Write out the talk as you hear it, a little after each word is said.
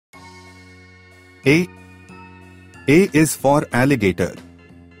A. A is for alligator.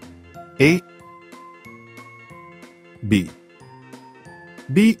 A. B.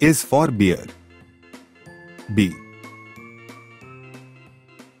 B is for bear. B.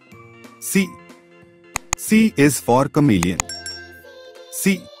 C. C is for chameleon.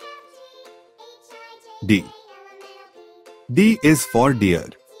 C. D. D is for deer.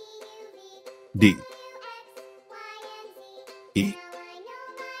 D. E.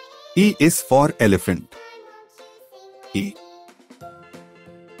 E is for elephant. E.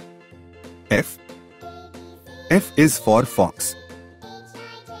 F. F is for fox.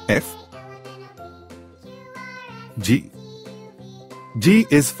 F. G. G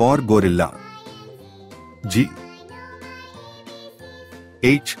is for gorilla. G.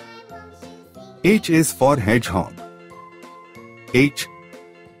 H. H is for hedgehog. H.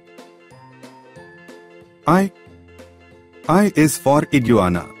 I. I is for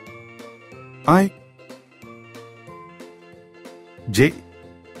iguana. I. J.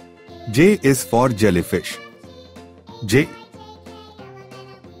 J is for jellyfish. J.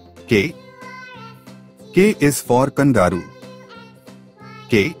 K. K is for kangaroo.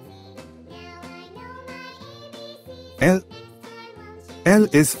 K. L. L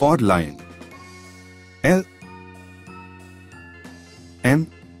is for lion. L.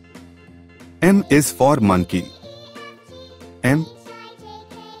 M. M is for monkey. M.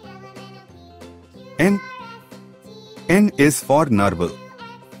 N. N is for narwhal.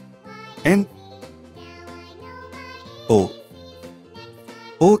 N. O.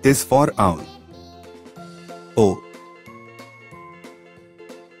 O is for owl. O.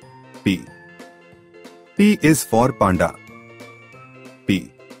 P. P is for panda.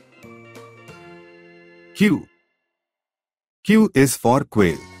 P. Q. Q is for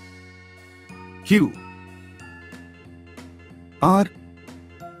quail. Q. R.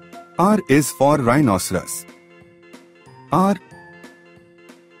 R is for rhinoceros. R.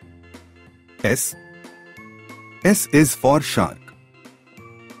 S. S is for shark.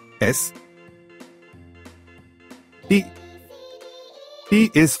 S. T. T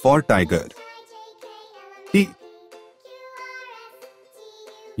is for tiger. T.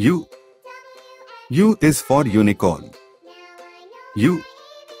 U. U is for unicorn. U.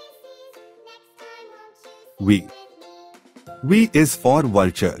 V. V is for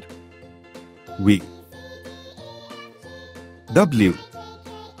vulture. V. W.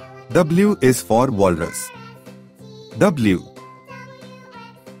 W is for walrus. W.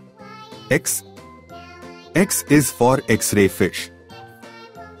 X. X is for X-ray fish.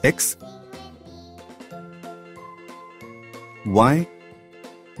 X. Y.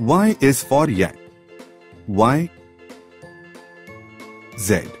 Y is for yak. Y.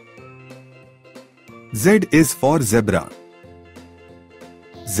 Z. Z is for zebra.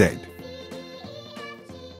 Z.